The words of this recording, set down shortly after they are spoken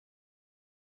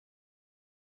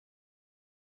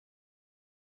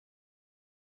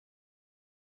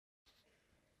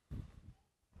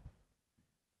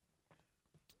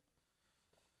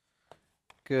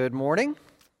Good morning.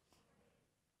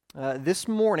 This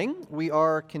morning, we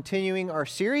are continuing our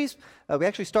series. We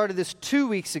actually started this 2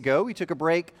 weeks ago. We took a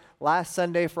break last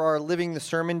Sunday for our Living the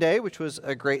Sermon Day, which was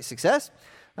a great success.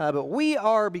 But we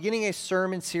are beginning a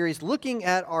sermon series looking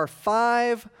at our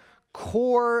 5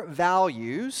 core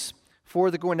values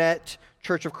for the Gwinnett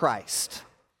Church of Christ.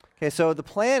 Okay, so the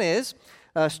plan is,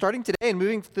 starting today and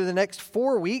moving through the next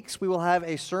 4 weeks, we will have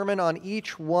a sermon on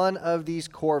each one of these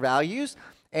core values.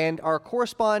 And our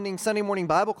corresponding Sunday morning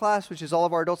Bible class, which is all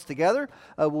of our adults together,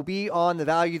 will be on the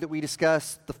value that we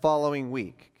discussed the following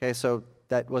week. Okay, so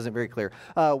that wasn't very clear.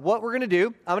 What we're going to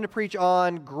do, I'm going to preach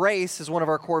on grace as one of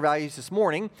our core values this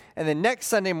morning. And then next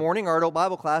Sunday morning, our adult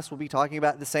Bible class will be talking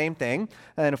about the same thing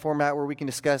in a format where we can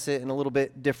discuss it in a little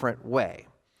bit different way.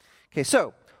 Okay,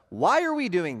 so why are we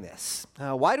doing this?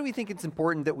 Why do we think it's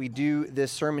important that we do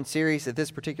this sermon series at this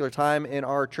particular time in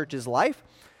our church's life?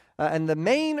 And the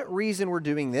main reason we're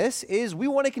doing this is we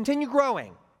want to continue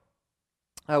growing.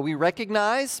 We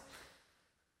recognize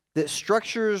that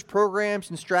structures, programs,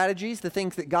 and strategies, the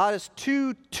things that got us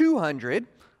to 200,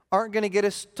 aren't going to get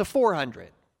us to 400.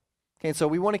 Okay, and so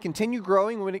we want to continue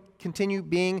growing. We want to continue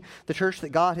being the church that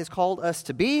God has called us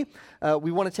to be.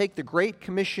 We want to take the Great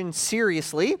Commission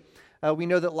seriously. We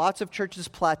know that lots of churches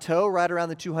plateau right around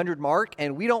the 200 mark,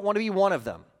 and we don't want to be one of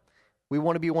them. We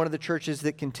want to be one of the churches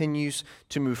that continues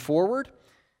to move forward.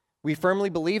 We firmly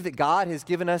believe that God has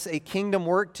given us a kingdom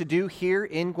work to do here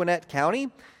in Gwinnett County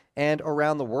and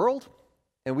around the world,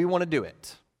 and we want to do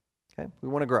it. Okay, we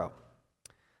want to grow.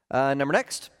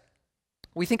 Next,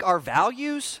 we think our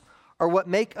values are what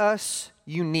make us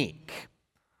unique.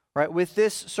 Right? With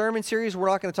this sermon series, we're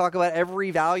not going to talk about every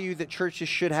value that churches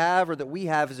should have or that we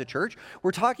have as a church.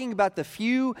 We're talking about the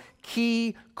few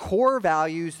key core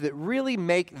values that really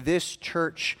make this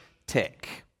church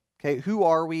tick. Okay, who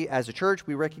are we as a church?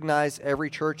 We recognize every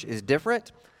church is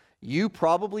different. You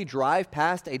probably drive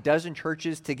past a dozen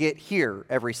churches to get here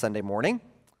every Sunday morning.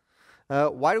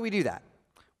 Why do we do that?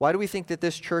 Why do we think that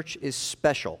this church is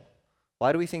special?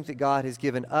 Why do we think that God has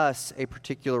given us a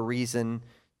particular reason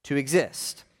to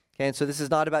exist? And so this is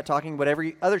not about talking what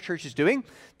every other church is doing.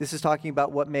 This is talking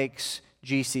about what makes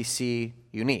GCC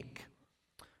unique.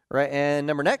 All right, and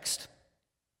next,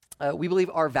 we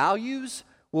believe our values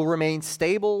will remain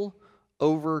stable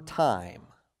over time.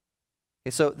 Okay,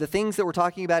 so the things that we're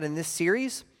talking about in this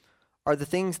series are the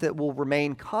things that will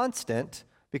remain constant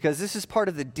because this is part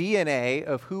of the DNA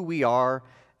of who we are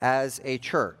as a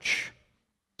church.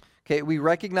 Okay, we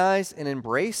recognize and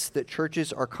embrace that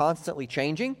churches are constantly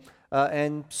changing.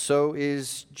 And so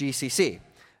is GCC.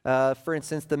 For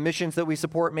instance, the missions that we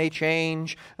support may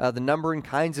change. The number and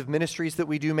kinds of ministries that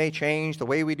we do may change. The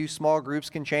way we do small groups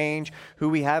can change. Who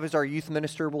we have as our youth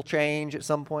minister will change at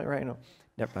some point, right? No,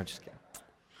 never mind, just kidding.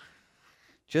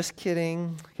 Just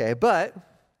kidding. Okay, but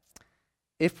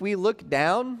if we look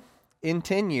down in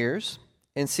 10 years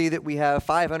and see that we have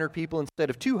 500 people instead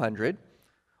of 200,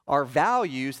 our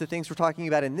values, the things we're talking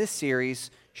about in this series,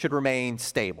 should remain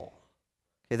stable.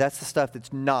 Okay, that's the stuff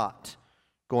that's not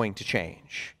going to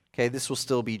change. Okay, this will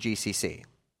still be GCC.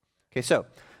 Okay, so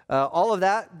all of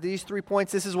that, these 3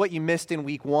 points, this is what you missed in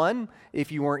week 1 if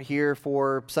you weren't here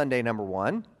for Sunday number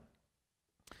 1.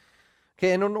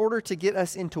 Okay, and in order to get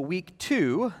us into week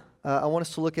 2, I want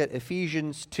us to look at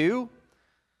Ephesians 2,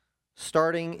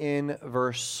 starting in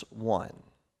verse 1.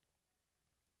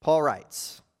 Paul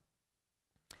writes,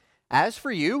 "As for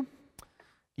you,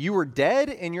 you were dead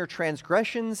in your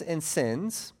transgressions and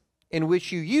sins, in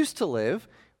which you used to live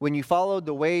when you followed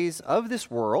the ways of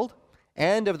this world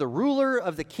and of the ruler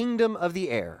of the kingdom of the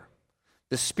air,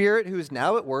 the spirit who is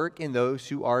now at work in those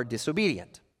who are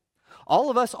disobedient.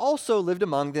 All of us also lived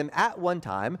among them at one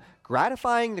time,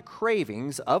 gratifying the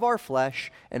cravings of our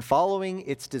flesh and following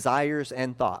its desires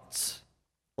and thoughts.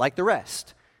 Like the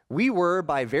rest, we were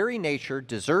by very nature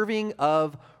deserving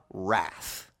of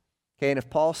wrath." Okay, and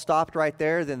if Paul stopped right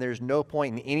there, then there's no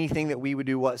point in anything that we would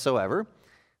do whatsoever.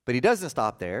 But he doesn't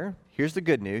stop there. Here's the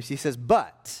good news. He says,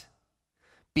 "But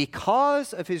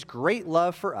because of his great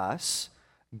love for us,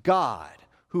 God,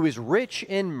 who is rich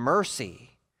in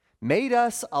mercy, made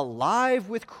us alive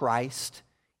with Christ,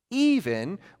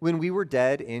 even when we were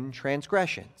dead in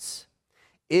transgressions.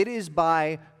 It is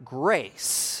by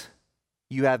grace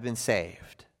you have been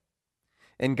saved.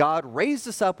 And God raised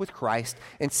us up with Christ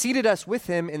and seated us with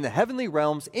him in the heavenly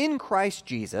realms in Christ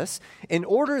Jesus, in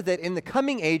order that in the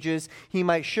coming ages he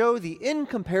might show the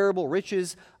incomparable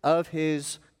riches of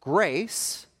his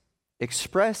grace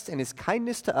expressed in his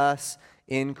kindness to us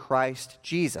in Christ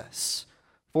Jesus.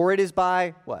 For it is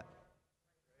by what?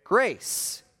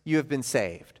 Grace you have been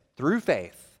saved, through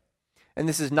faith. And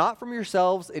this is not from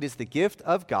yourselves, it is the gift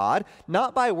of God,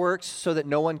 not by works, so that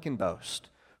no one can boast.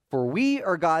 For we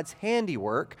are God's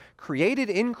handiwork, created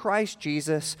in Christ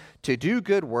Jesus to do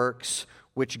good works,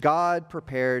 which God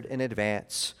prepared in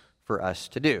advance for us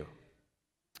to do.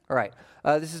 All right,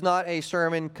 this is not a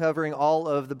sermon covering all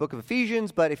of the book of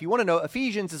Ephesians, but if you want to know,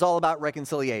 Ephesians is all about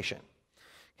reconciliation.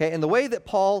 Okay, and the way that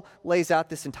Paul lays out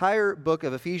this entire book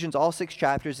of Ephesians, all 6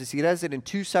 chapters, is he does it in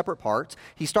 2 separate parts.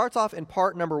 He starts off in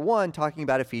part number 1 talking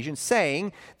about Ephesians,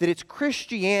 saying that it's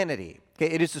Christianity.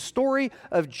 Okay, it is the story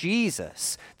of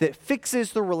Jesus that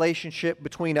fixes the relationship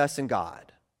between us and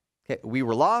God. Okay, we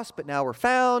were lost, but now we're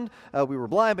found. We were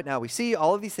blind, but now we see.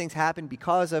 All of these things happen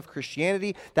because of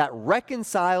Christianity that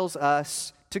reconciles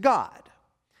us to God.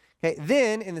 Okay,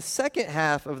 then in the second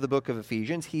half of the book of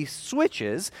Ephesians, he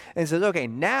switches and says, okay,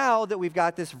 now that we've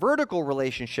got this vertical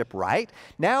relationship right,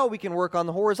 now we can work on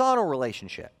the horizontal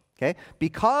relationship. Okay,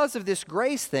 because of this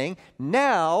grace thing,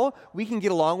 now we can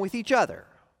get along with each other.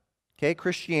 Okay,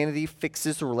 Christianity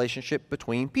fixes the relationship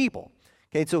between people.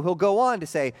 Okay, so he'll go on to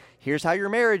say, here's how your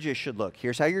marriages should look.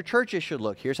 Here's how your churches should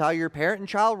look. Here's how your parent and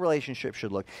child relationship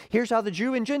should look. Here's how the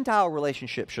Jew and Gentile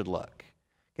relationship should look.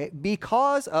 Okay,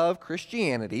 because of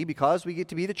Christianity, because we get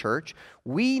to be the church,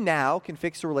 we now can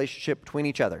fix the relationship between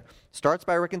each other. Starts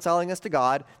by reconciling us to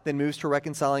God, then moves to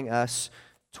reconciling us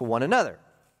to one another.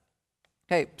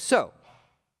 Okay, so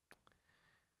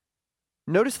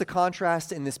notice the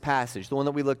contrast in this passage, the one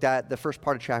that we looked at, the first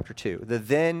part of chapter 2, the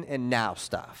then and now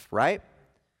stuff, right?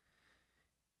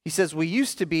 He says, we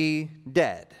used to be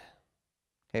dead.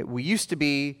 Okay, we used to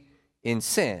be in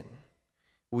sin.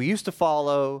 We used to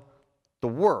follow the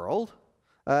world.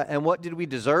 And what did we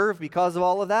deserve because of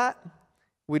all of that?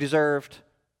 We deserved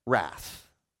wrath.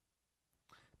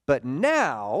 But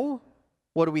now,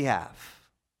 what do we have?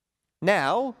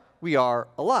 Now, we are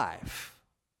alive.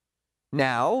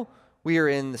 Now, we are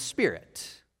in the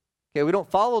Spirit. Okay, we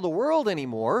don't follow the world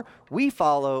anymore. We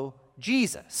follow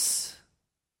Jesus.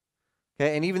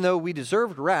 Okay, and even though we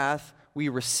deserved wrath, we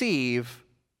receive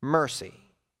mercy.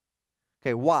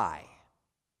 Okay, why?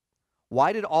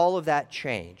 Why did all of that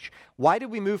change? Why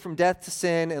did we move from death to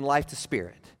sin and life to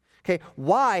spirit? Okay,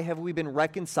 why have we been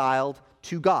reconciled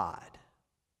to God?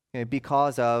 Okay,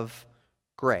 because of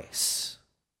grace.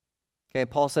 Okay,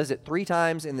 Paul says it 3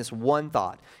 times in this one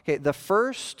thought. Okay, the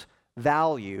first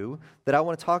value that I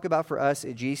want to talk about for us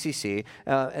at GCC,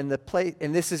 and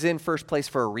this is in first place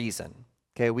for a reason.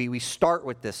 Okay, we start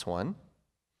with this one.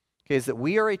 Okay, is that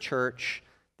we are a church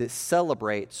that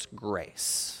celebrates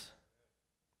grace.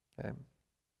 Okay.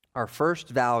 Our first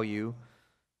value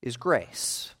is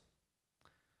grace.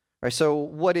 All right, so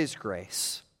what is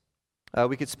grace?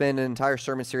 We could spend an entire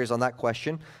sermon series on that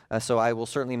question, so I will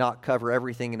certainly not cover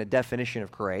everything in a definition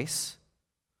of grace.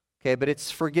 Okay, but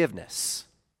it's forgiveness.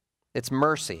 It's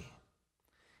mercy.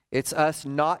 It's us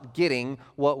not getting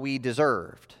what we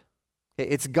deserved. Okay,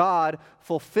 it's God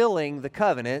fulfilling the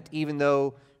covenant even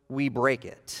though we break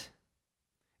it.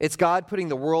 It's God putting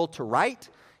the world to right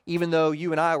even though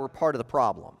you and I were part of the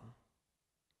problem.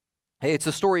 Hey, it's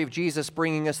the story of Jesus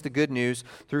bringing us the good news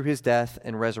through his death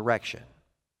and resurrection.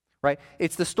 Right?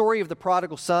 It's the story of the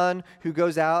prodigal son who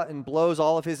goes out and blows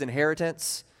all of his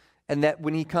inheritance, and that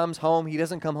when he comes home, he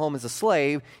doesn't come home as a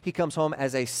slave, he comes home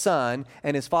as a son,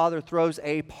 and his father throws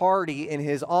a party in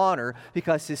his honor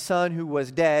because his son who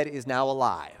was dead is now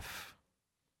alive.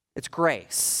 It's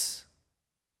grace.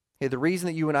 Okay, the reason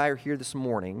that you and I are here this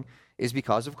morning is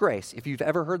because of grace. If you've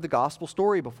ever heard the gospel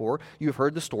story before, you've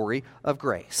heard the story of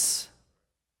grace.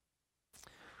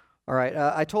 All right,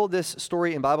 I told this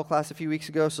story in Bible class a few weeks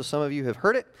ago, so some of you have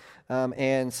heard it.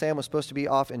 And Sam was supposed to be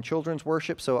off in children's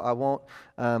worship, so I won't.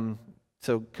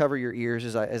 So cover your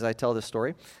ears as I tell this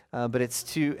story. But it's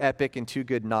too epic and too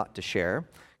good not to share.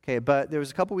 Okay, but there was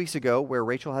a couple weeks ago where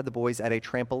Rachel had the boys at a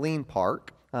trampoline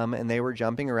park, and they were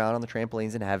jumping around on the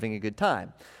trampolines and having a good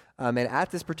time. And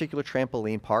at this particular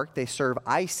trampoline park, they serve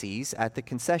ices at the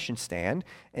concession stand,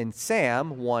 and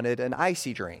Sam wanted an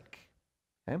icy drink.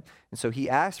 Okay? And so he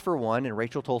asked for one, and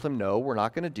Rachel told him, no, we're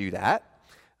not going to do that.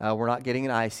 We're not getting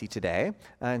an icy today.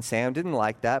 And Sam didn't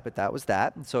like that, but that was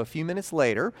that. And so a few minutes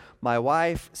later, my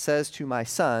wife says to my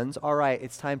sons, all right,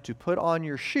 it's time to put on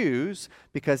your shoes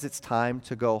because it's time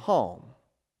to go home.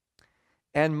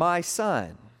 And my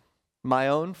son, my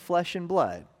own flesh and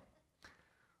blood,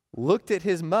 looked at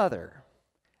his mother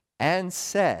and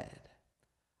said,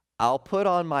 I'll put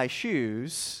on my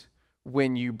shoes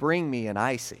when you bring me an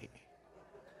icy.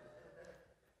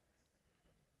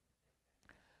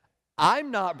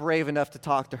 I'm not brave enough to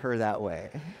talk to her that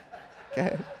way.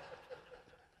 Okay?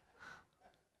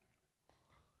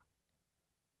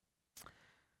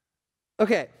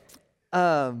 Okay,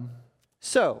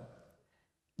 So,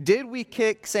 did we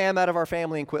kick Sam out of our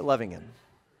family and quit loving him?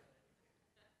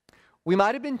 We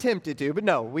might have been tempted to, but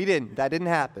no, we didn't. That didn't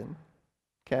happen.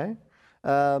 Okay?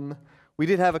 We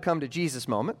did have a come to Jesus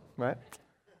moment, right?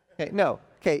 Okay, no.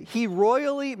 Okay, he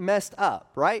royally messed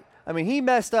up, right? I mean, he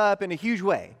messed up in a huge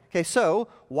way. Okay, so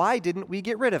why didn't we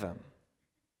get rid of him?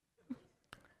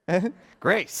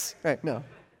 Grace. Right, no.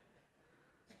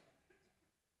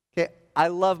 Okay, I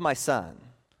love my son.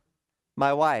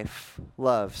 My wife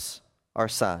loves our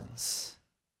sons.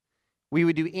 We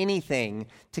would do anything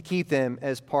to keep them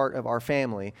as part of our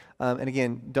family. And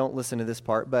again, don't listen to this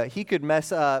part, but he could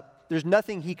mess up. There's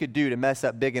nothing he could do to mess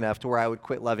up big enough to where I would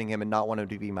quit loving him and not want him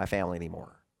to be my family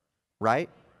anymore. Right?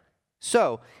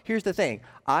 So, here's the thing.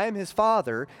 I am his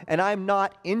father, and I'm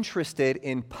not interested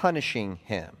in punishing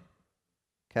him.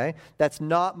 Okay? That's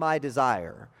not my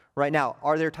desire. Right now,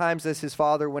 are there times as his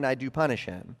father when I do punish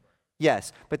him?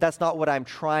 Yes, but that's not what I'm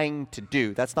trying to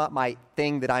do. That's not my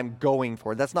thing that I'm going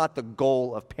for. That's not the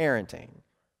goal of parenting,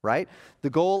 right? The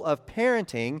goal of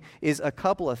parenting is a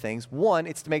couple of things. One,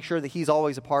 it's to make sure that he's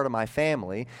always a part of my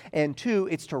family. And two,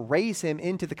 it's to raise him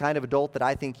into the kind of adult that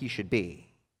I think he should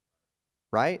be,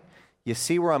 right? You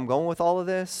see where I'm going with all of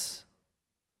this?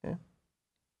 Yeah.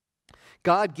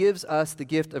 God gives us the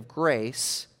gift of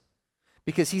grace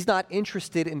because he's not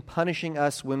interested in punishing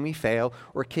us when we fail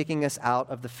or kicking us out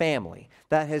of the family.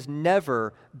 That has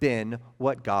never been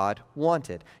what God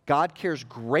wanted. God cares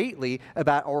greatly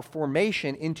about our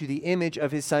formation into the image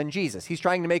of his son Jesus. He's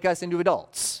trying to make us into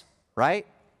adults, right?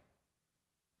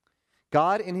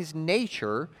 God in his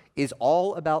nature is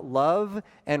all about love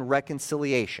and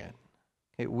reconciliation.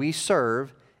 Okay, we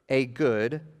serve a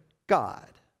good God.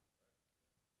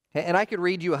 Okay, and I could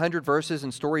read you 100 verses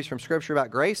and stories from Scripture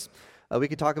about grace. We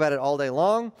could talk about it all day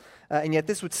long, and yet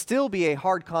this would still be a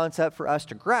hard concept for us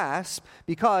to grasp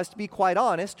because, to be quite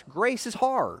honest, grace is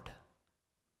hard.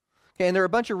 Okay, and there are a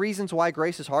bunch of reasons why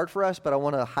grace is hard for us, but I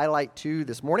want to highlight two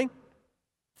this morning.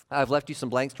 I've left you some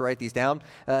blanks to write these down,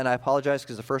 and I apologize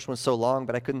because the first one's so long,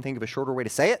 but I couldn't think of a shorter way to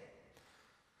say it.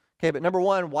 Okay, but number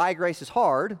one, why grace is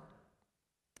hard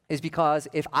is because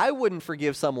if I wouldn't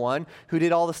forgive someone who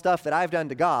did all the stuff that I've done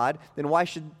to God, then why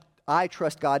should I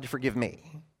trust God to forgive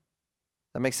me?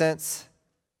 That makes sense?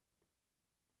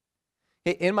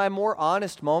 In my more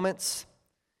honest moments,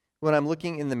 when I'm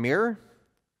looking in the mirror,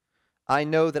 I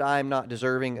know that I am not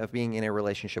deserving of being in a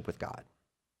relationship with God.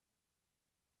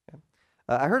 Okay.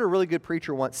 I heard a really good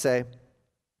preacher once say,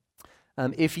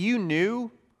 if you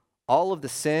knew all of the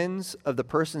sins of the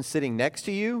person sitting next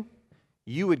to you,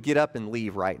 you would get up and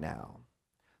leave right now.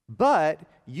 But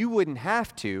you wouldn't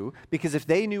have to, because if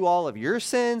they knew all of your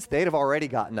sins, they'd have already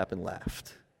gotten up and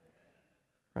left.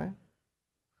 Right?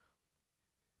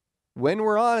 When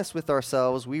we're honest with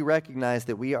ourselves, we recognize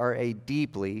that we are a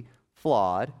deeply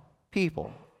flawed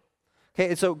people. Okay,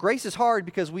 and so grace is hard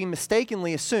because we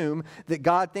mistakenly assume that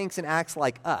God thinks and acts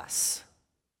like us.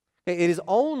 Okay, it is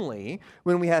only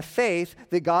when we have faith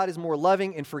that God is more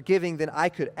loving and forgiving than I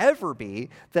could ever be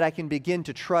that I can begin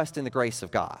to trust in the grace of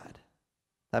God.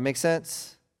 That makes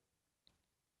sense?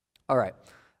 All right.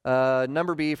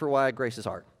 Number B for why grace is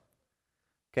hard.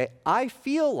 Okay, I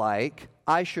feel like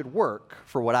I should work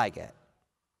for what I get.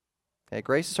 Okay,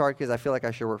 grace is hard because I feel like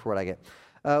I should work for what I get.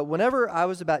 Whenever I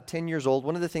was about 10 years old,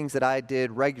 one of the things that I did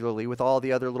regularly with all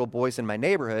the other little boys in my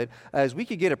neighborhood is we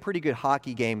could get a pretty good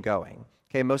hockey game going.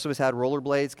 Okay, most of us had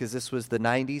rollerblades because this was the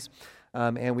 90s,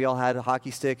 and we all had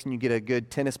hockey sticks, and you get a good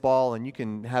tennis ball, and you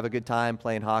can have a good time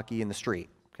playing hockey in the street.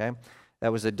 Okay,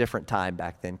 that was a different time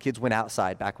back then. Kids went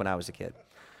outside back when I was a kid.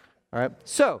 All right,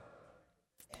 so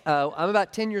I'm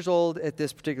about 10 years old at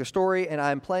this particular story, and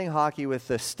I'm playing hockey with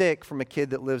a stick from a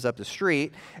kid that lives up the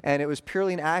street, and it was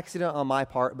purely an accident on my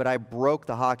part, but I broke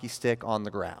the hockey stick on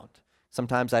the ground.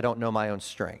 Sometimes I don't know my own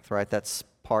strength, right? That's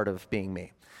part of being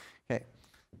me. Okay,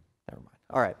 never mind.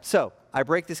 All right, so I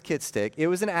break this kid's stick. It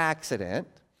was an accident,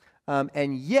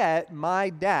 and yet my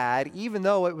dad, even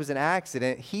though it was an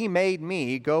accident, he made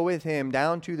me go with him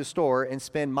down to the store and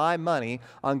spend my money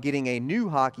on getting a new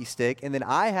hockey stick, and then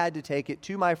I had to take it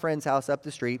to my friend's house up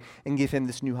the street and give him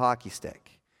this new hockey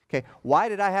stick. Okay, why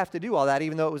did I have to do all that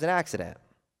even though it was an accident?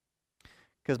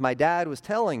 Because my dad was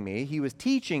telling me, he was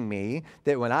teaching me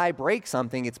that when I break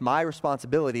something, it's my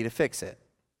responsibility to fix it.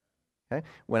 Okay?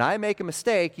 When I make a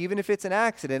mistake, even if it's an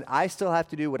accident, I still have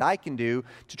to do what I can do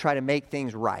to try to make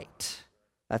things right.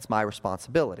 That's my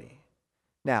responsibility.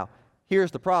 Now,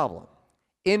 here's the problem.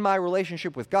 In my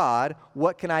relationship with God,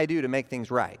 what can I do to make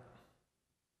things right?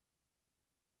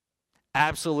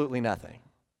 Absolutely nothing.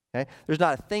 Okay? There's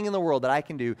not a thing in the world that I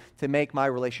can do to make my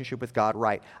relationship with God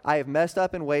right. I have messed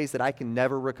up in ways that I can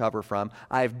never recover from.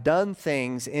 I have done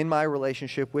things in my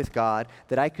relationship with God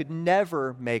that I could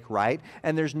never make right.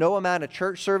 And there's no amount of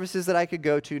church services that I could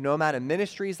go to, no amount of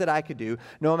ministries that I could do,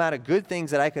 no amount of good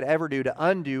things that I could ever do to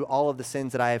undo all of the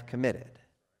sins that I have committed.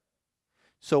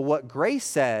 So what grace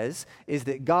says is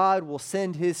that God will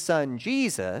send his son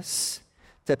Jesus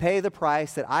to pay the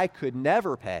price that I could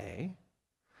never pay,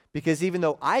 because even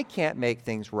though I can't make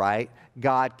things right,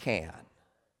 God can.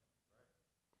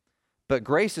 But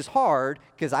grace is hard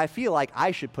because I feel like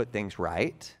I should put things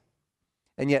right.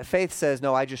 And yet faith says,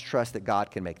 no, I just trust that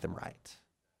God can make them right.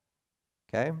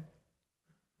 Okay?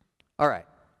 All right.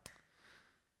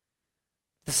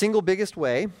 The single biggest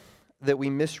way that we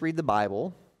misread the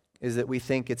Bible is that we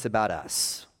think it's about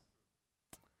us.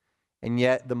 And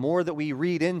yet, the more that we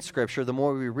read in Scripture, the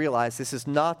more we realize this is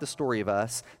not the story of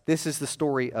us. This is the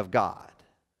story of God.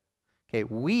 Okay,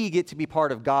 we get to be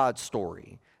part of God's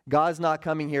story. God's not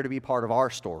coming here to be part of our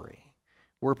story.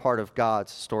 We're part of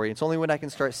God's story. It's only when I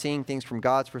can start seeing things from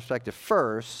God's perspective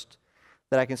first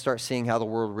that I can start seeing how the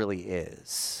world really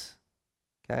is.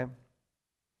 Okay?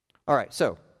 All right,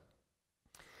 so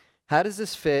how does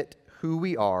this fit who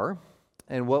we are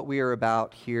and what we are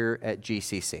about here at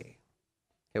GCC?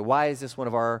 Okay, why is this one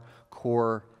of our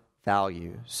core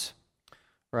values?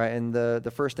 Right, and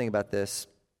the first thing about this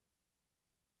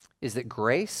is that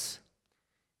grace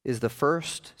is the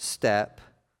first step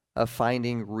of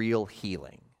finding real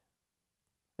healing.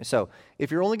 So,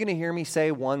 if you're only going to hear me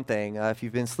say one thing, if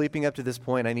you've been sleeping up to this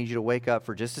point, I need you to wake up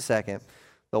for just a second.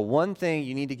 The one thing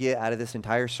you need to get out of this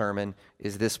entire sermon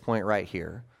is this point right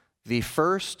here. The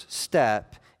first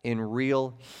step in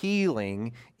real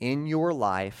healing in your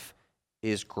life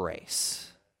is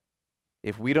grace.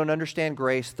 If we don't understand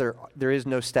grace, there is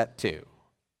no step two.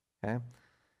 Okay?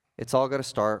 It's all got to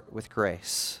start with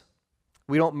grace.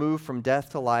 We don't move from death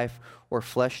to life or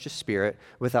flesh to spirit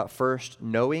without first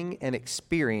knowing and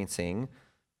experiencing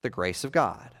the grace of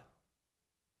God.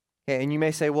 Okay, and you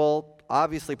may say, well,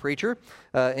 obviously, preacher,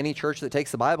 any church that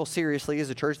takes the Bible seriously is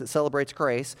a church that celebrates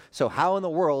grace, so how in the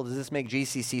world does this make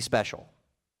GCC special?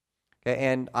 Okay,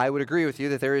 and I would agree with you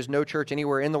that there is no church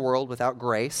anywhere in the world without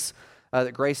grace,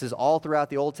 that grace is all throughout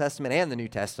the Old Testament and the New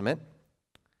Testament.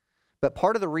 But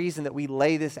part of the reason that we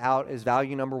lay this out as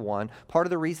value number one, part of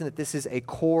the reason that this is a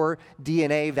core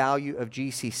DNA value of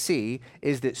GCC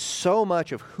is that so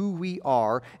much of who we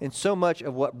are and so much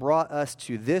of what brought us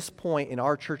to this point in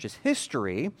our church's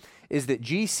history is that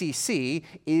GCC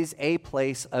is a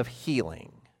place of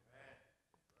healing.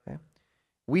 Okay?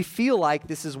 We feel like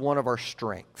this is one of our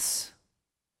strengths.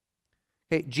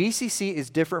 Okay, GCC is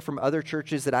different from other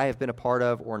churches that I have been a part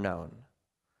of or known.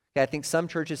 Okay, I think some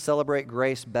churches celebrate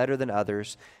grace better than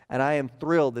others, and I am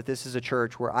thrilled that this is a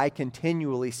church where I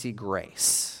continually see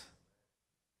grace.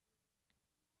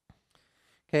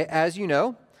 Okay, as you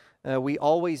know, we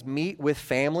always meet with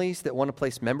families that want to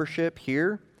place membership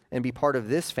here and be part of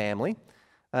this family,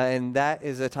 and that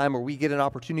is a time where we get an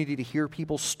opportunity to hear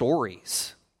people's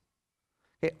stories.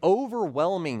 Okay,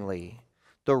 overwhelmingly,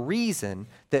 the reason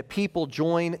that people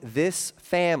join this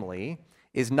family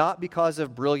is not because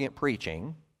of brilliant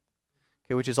preaching,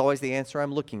 okay, which is always the answer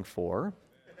I'm looking for.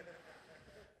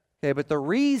 Okay, but the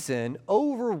reason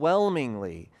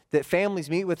overwhelmingly that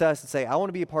families meet with us and say, I want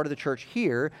to be a part of the church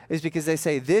here, is because they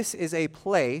say this is a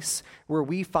place where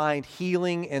we find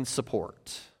healing and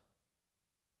support.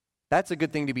 That's a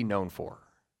good thing to be known for.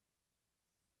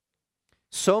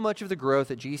 So much of the growth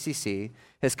at GCC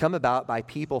has come about by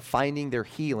people finding their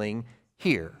healing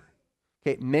here.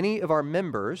 Okay, many of our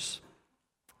members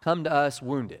come to us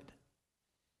wounded.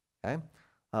 Okay?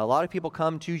 A lot of people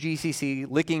come to GCC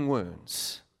licking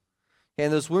wounds.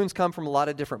 And those wounds come from a lot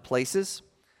of different places.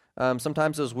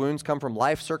 Sometimes those wounds come from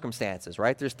life circumstances,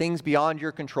 right? There's things beyond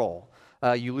your control.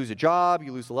 You lose a job,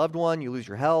 you lose a loved one, you lose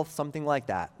your health, something like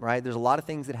that, right? There's a lot of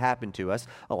things that happen to us.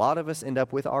 A lot of us end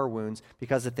up with our wounds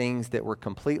because of things that were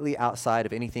completely outside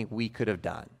of anything we could have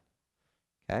done.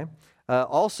 Okay?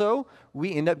 Also,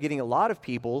 we end up getting a lot of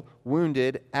people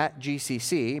wounded at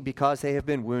GCC because they have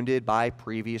been wounded by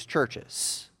previous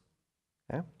churches.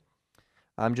 Okay?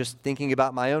 I'm just thinking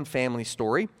about my own family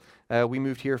story. We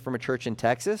moved here from a church in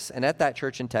Texas, and at that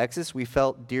church in Texas, we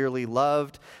felt dearly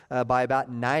loved by about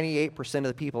 98% of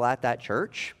the people at that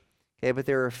church. Okay, but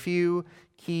there are a few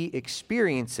key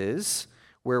experiences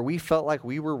where we felt like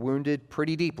we were wounded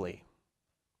pretty deeply.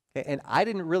 Okay, and I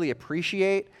didn't really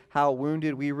appreciate how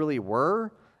wounded we really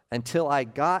were until I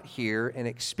got here and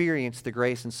experienced the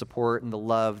grace and support and the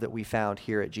love that we found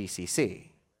here at GCC.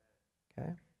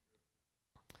 Okay.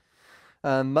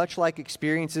 Much like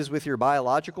experiences with your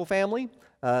biological family,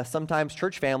 sometimes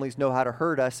church families know how to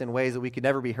hurt us in ways that we could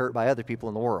never be hurt by other people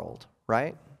in the world,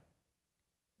 right?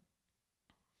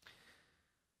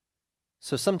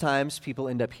 So sometimes people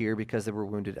end up here because they were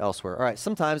wounded elsewhere. All right,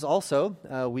 sometimes also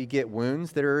we get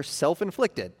wounds that are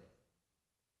self-inflicted.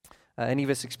 Any of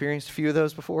us experienced a few of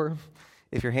those before?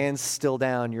 If your hand's still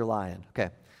down, you're lying. Okay.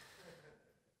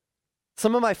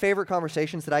 Some of my favorite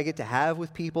conversations that I get to have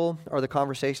with people are the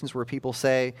conversations where people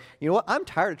say, you know what, I'm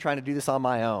tired of trying to do this on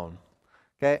my own.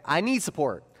 Okay, I need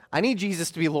support. I need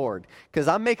Jesus to be Lord because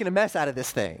I'm making a mess out of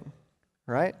this thing,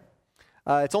 right?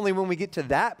 It's only when we get to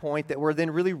that point that we're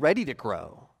then really ready to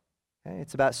grow. Okay?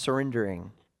 It's about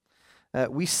surrendering.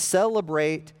 We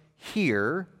celebrate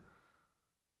here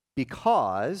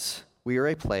because we are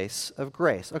a place of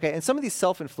grace. Okay, and some of these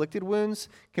self-inflicted wounds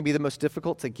can be the most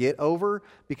difficult to get over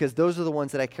because those are the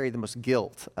ones that I carry the most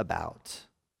guilt about.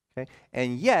 Okay,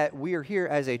 and yet we are here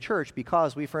as a church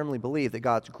because we firmly believe that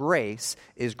God's grace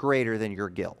is greater than your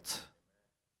guilt.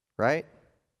 Right?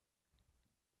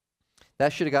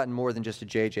 That should have gotten more than just a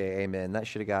JJ amen. That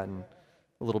should have gotten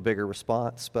a little bigger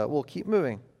response, but we'll keep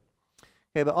moving.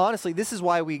 Okay, but honestly, this is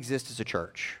why we exist as a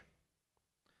church.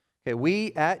 Okay,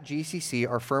 we at GCC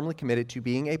are firmly committed to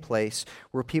being a place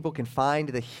where people can find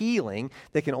the healing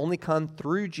that can only come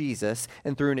through Jesus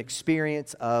and through an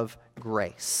experience of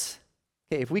grace.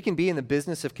 Okay, if we can be in the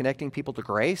business of connecting people to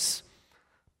grace,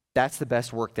 that's the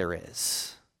best work there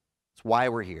is. It's why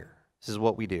we're here. This is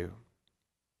what we do.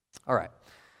 All right.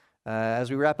 As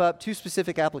we wrap up, two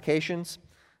specific applications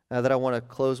that I want to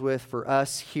close with for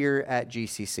us here at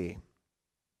GCC.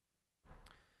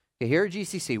 Okay, here at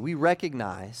GCC, we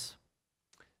recognize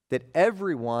that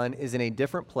everyone is in a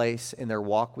different place in their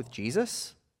walk with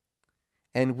Jesus,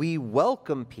 and we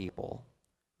welcome people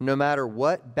no matter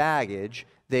what baggage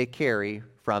they carry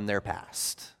from their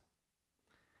past.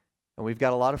 And we've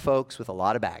got a lot of folks with a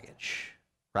lot of baggage,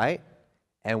 right?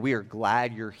 And we are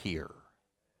glad you're here.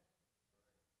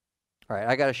 All right,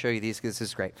 I got to show you these because this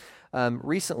is great.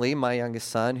 Recently, my youngest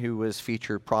son, who was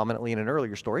featured prominently in an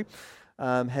earlier story,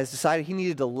 has decided he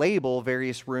needed to label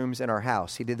various rooms in our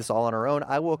house. He did this all on our own.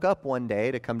 I woke up one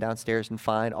day to come downstairs and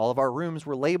find all of our rooms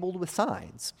were labeled with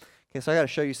signs. Okay, so I got to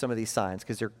show you some of these signs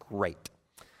because they're great.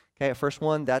 Okay, first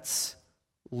one, that's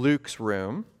Luke's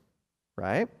room,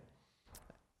 right?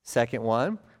 Second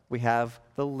one, we have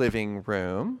the living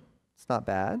room. It's not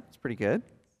bad. It's pretty good.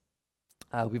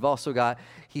 We've also got,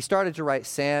 he started to write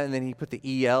Sam, and then he put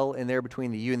the EL in there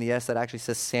between the U and the S that actually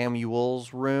says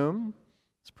Samuel's room.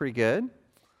 It's pretty good.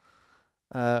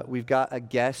 We've got a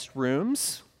guest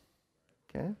rooms,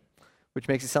 okay, which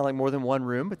makes it sound like more than one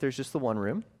room, but there's just the one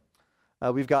room.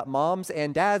 We've got mom's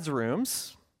and dad's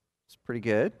rooms. It's pretty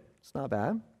good. It's not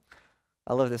bad.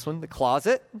 I love this one. The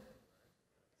closet.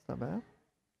 It's not bad.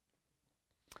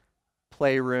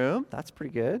 Playroom. That's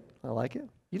pretty good. I like it.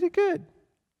 You did good.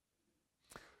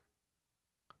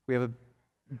 We have a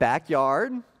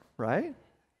backyard, right?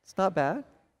 It's not bad.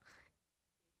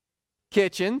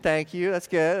 Kitchen, thank you. That's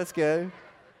good. That's good.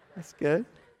 That's good.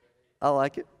 I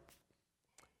like it.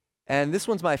 And this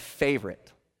one's my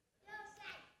favorite.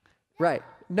 Right.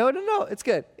 No. It's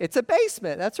good. It's a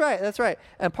basement. That's right. That's right.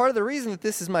 And part of the reason that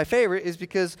this is my favorite is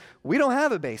because we don't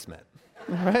have a basement.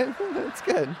 Right? It's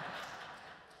good.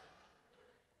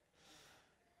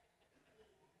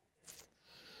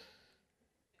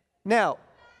 Now,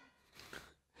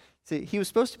 see, he was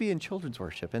supposed to be in children's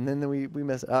worship, and then we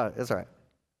messed up. Oh, that's all right.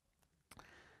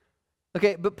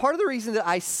 Okay, but part of the reason that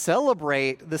I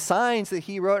celebrate the signs that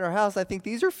he wrote in our house, I think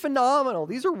these are phenomenal.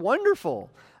 These are wonderful.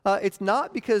 It's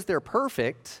not because they're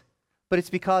perfect, but it's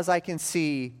because I can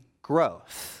see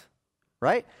growth,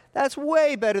 right? That's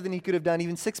way better than he could have done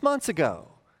even 6 months ago,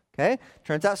 okay?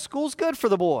 Turns out school's good for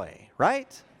the boy,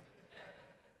 right?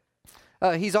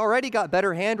 He's already got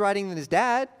better handwriting than his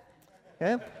dad,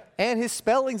 okay? And his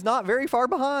spelling's not very far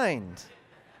behind.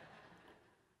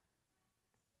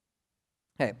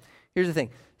 Okay. Here's the thing.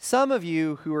 Some of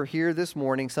you who are here this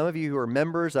morning, some of you who are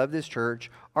members of this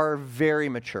church are very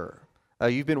mature.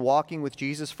 You've been walking with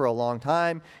Jesus for a long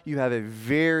time. You have a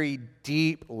very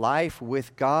deep life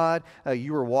with God.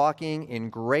 You are walking in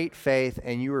great faith,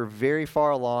 and you are very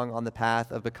far along on the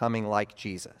path of becoming like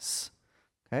Jesus.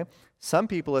 Okay? Some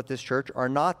people at this church are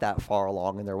not that far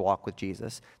along in their walk with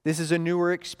Jesus. This is a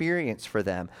newer experience for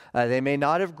them. They may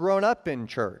not have grown up in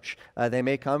church. They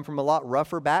may come from a lot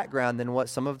rougher background than what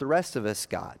some of the rest of us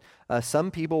got.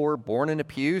 Some people were born in a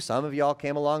pew. Some of y'all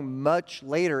came along much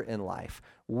later in life.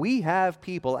 We have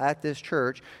people at this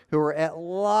church who are at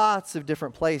lots of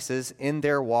different places in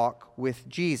their walk with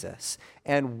Jesus.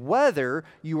 And whether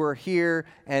you are here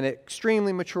and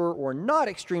extremely mature or not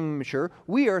extremely mature,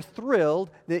 we are thrilled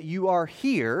that you are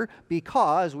here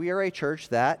because we are a church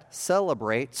that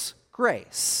celebrates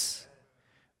grace.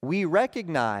 We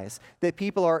recognize that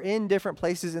people are in different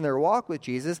places in their walk with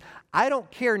Jesus. I don't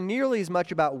care nearly as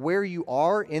much about where you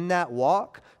are in that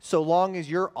walk so long as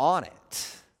you're on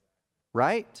it.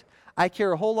 Right? I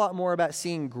care a whole lot more about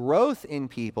seeing growth in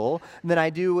people than I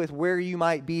do with where you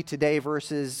might be today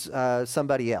versus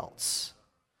somebody else.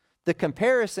 The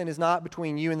comparison is not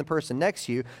between you and the person next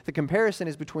to you. The comparison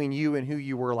is between you and who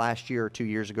you were last year or 2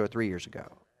 years ago, 3 years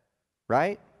ago.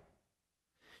 Right?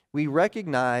 We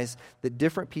recognize that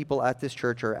different people at this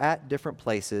church are at different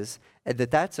places and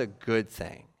that that's a good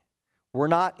thing. We're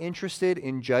not interested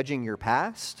in judging your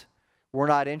past. We're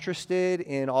not interested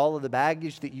in all of the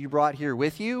baggage that you brought here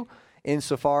with you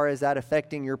insofar as that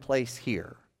affecting your place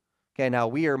here. Okay, now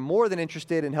we are more than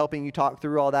interested in helping you talk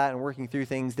through all that and working through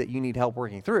things that you need help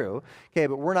working through. Okay,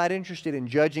 but we're not interested in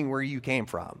judging where you came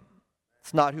from.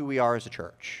 It's not who we are as a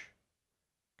church.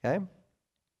 Okay?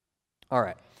 All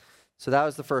right, so that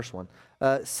was the first one.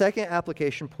 Second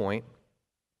application point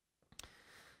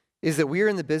is that we are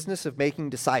in the business of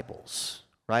making disciples.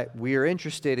 Right? We are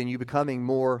interested in you becoming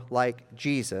more like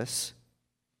Jesus,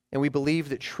 and we believe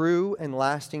that true and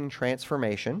lasting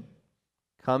transformation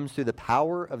comes through the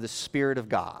power of the Spirit of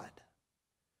God.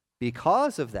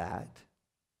 Because of that,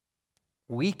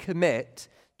 we commit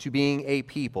to being a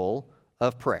people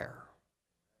of prayer.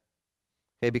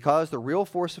 Okay, because the real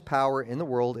force of power in the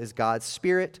world is God's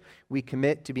Spirit, we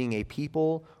commit to being a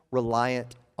people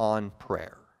reliant on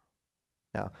prayer.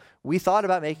 Now, we thought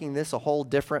about making this a whole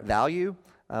different value,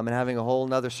 and having a whole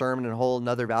nother sermon and a whole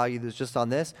nother value that's just on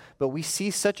this, but we see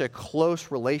such a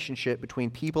close relationship between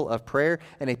people of prayer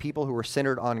and a people who are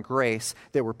centered on grace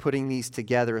that we're putting these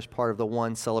together as part of the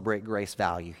one Celebrate Grace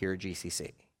value here at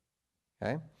GCC.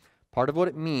 Okay? Part of what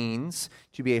it means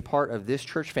to be a part of this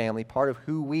church family, part of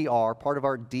who we are, part of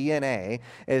our DNA,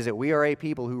 is that we are a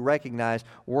people who recognize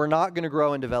we're not going to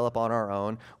grow and develop on our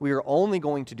own. We are only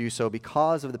going to do so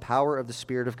because of the power of the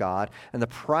Spirit of God. And the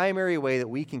primary way that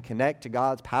we can connect to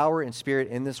God's power and Spirit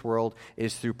in this world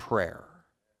is through prayer.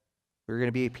 We're going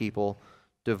to be a people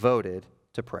devoted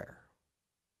to prayer.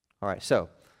 All right, so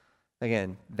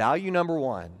again, value number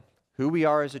one, who we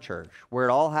are as a church, where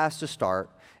it all has to start,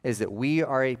 is that we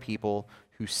are a people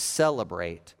who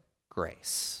celebrate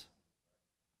grace.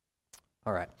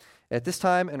 All right. At this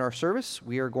time in our service,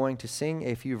 we are going to sing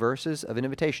a few verses of an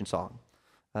invitation song.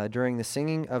 During the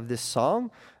singing of this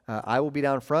song, I will be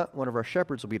down front. One of our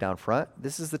shepherds will be down front.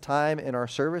 This is the time in our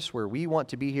service where we want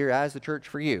to be here as the church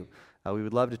for you. We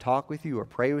would love to talk with you or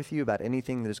pray with you about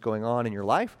anything that is going on in your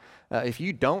life. If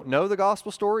you don't know the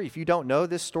gospel story, if you don't know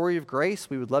this story of grace,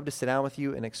 we would love to sit down with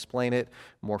you and explain it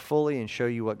more fully and show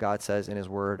you what God says in His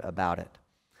Word about it.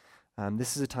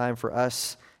 This is a time for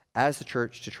us as the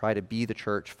church to try to be the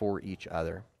church for each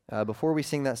other. Before we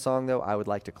sing that song, though, I would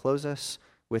like to close us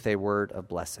with a word of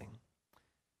blessing.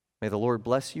 May the Lord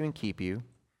bless you and keep you.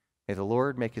 May the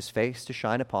Lord make His face to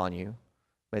shine upon you.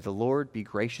 May the Lord be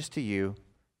gracious to you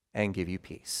and give you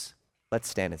peace. Let's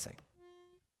stand and sing.